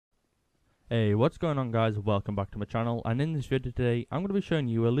Hey, what's going on guys? Welcome back to my channel, and in this video today I'm going to be showing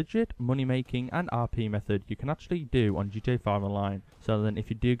you a legit money making and RP method you can actually do on GTA 5 Online. So then if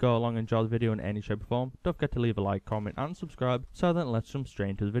you do go along and enjoy the video in any shape or form, don't forget to leave a like, comment and subscribe. So then let's jump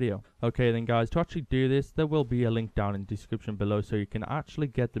straight into the video. Okay then guys, to actually do this there will be a link down in the description below so you can actually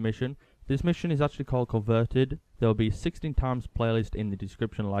get the mission. This mission is actually called Converted. There will be a 16 times playlist in the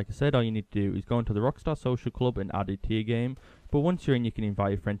description. Like I said, all you need to do is go into the Rockstar Social Club and add it to your game. But once you're in, you can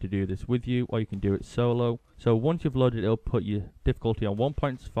invite your friend to do this with you, or you can do it solo. So once you've loaded, it'll put your difficulty on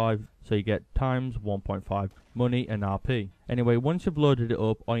 1.5, so you get times 1.5 money and RP. Anyway, once you've loaded it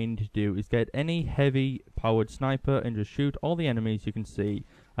up, all you need to do is get any heavy powered sniper and just shoot all the enemies you can see.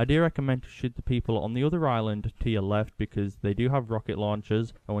 I do recommend to shoot the people on the other island to your left because they do have rocket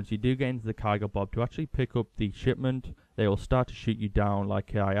launchers, and once you do get into the cargo bob to actually pick up the shipment, they will start to shoot you down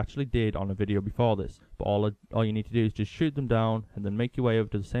like I actually did on a video before this. But all you need to do is just shoot them down and then make your way over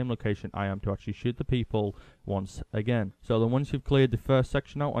to the same location I am to actually shoot the people once again. So then once you've cleared the first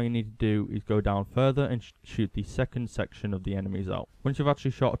section out, all you need to do is go down further and shoot the second section of the enemies out. Once you've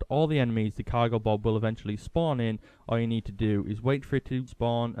actually shot all the enemies, the cargo bob will eventually spawn in. All you need to do is wait for it to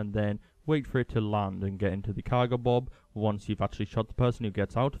spawn and then wait for it to land and get into the cargo bob once you've actually shot the person who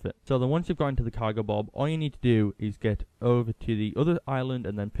gets out of it. So then once you've got into the cargo bob, all you need to do is get over to the other island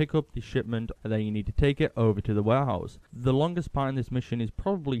and then pick up the shipment, and then you need to take it over to the warehouse. The longest part in this mission is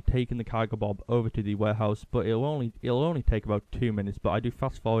probably taking the cargo bob over to the warehouse, but it'll only take about 2 minutes, but I do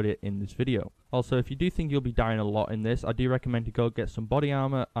fast forward it in this video. Also, if you do think you'll be dying a lot in this, I do recommend to go get some body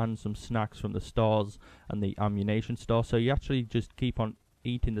armor and some snacks from the stores and the ammunition store, so you actually just keep on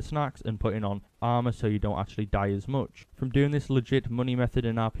eating the snacks and putting on armor so you don't actually die as much. From doing this legit money method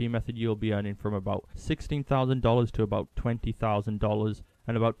and RP method, you'll be earning from about $16,000 to about $20,000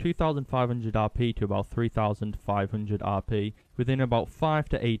 and about 2,500 RP to about 3,500 RP within about 5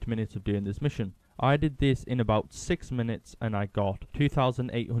 to 8 minutes of doing this mission. I did this in about 6 minutes and I got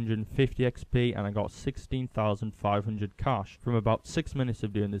 2,850 XP and I got 16,500 cash from about 6 minutes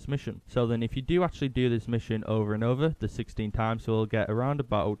of doing this mission. So then if you do actually do this mission over and over, the 16 times, so we'll get around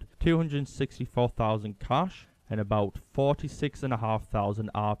about 264,000 cash and about 46,500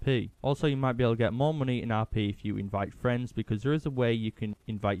 RP. Also, you might be able to get more money in RP if you invite friends, because there is a way you can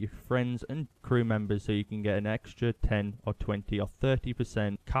invite your friends and crew members so you can get an extra 10 or 20 or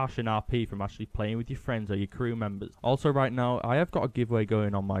 30% cash and RP from actually playing with your friends or your crew members. Also right now, I have got a giveaway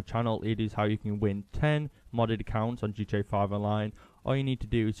going on my channel. It is how you can win 10 modded accounts on GTA 5 Online. All you need to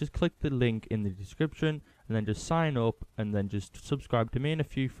do is just click the link in the description and then just sign up and then just subscribe to me and a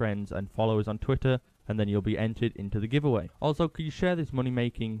few friends and followers on Twitter, and then you'll be entered into the giveaway. Also, could you share this money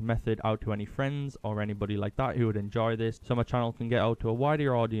making method out to any friends or anybody like that who would enjoy this, so my channel can get out to a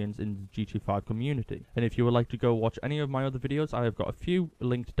wider audience in the GTA 5 community. And if you would like to go watch any of my other videos, I have got a few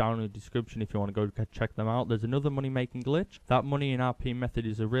linked down in the description if you want to go check them out. There's another money making glitch. That money and RP method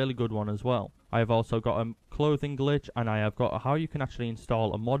is a really good one as well. I have also got a clothing glitch, and I have got how you can actually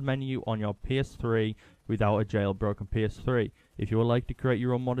install a mod menu on your PS3 without a jailbroken PS3. If you would like to create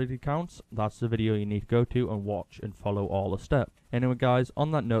your own modded accounts, that's the video you need to go to and watch and follow all the steps. Anyway guys,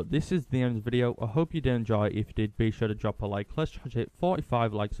 on that note, this is the end of the video. I hope you did enjoy. If you did, be sure to drop a like. Let's try to hit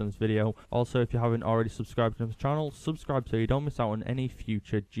 45 likes on this video. Also, if you haven't already subscribed to this channel, subscribe so you don't miss out on any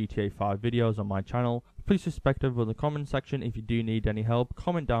future GTA 5 videos on my channel. Please respect everyone in the comment section. If you do need any help,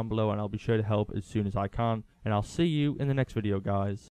 comment down below and I'll be sure to help as soon as I can. And I'll see you in the next video guys.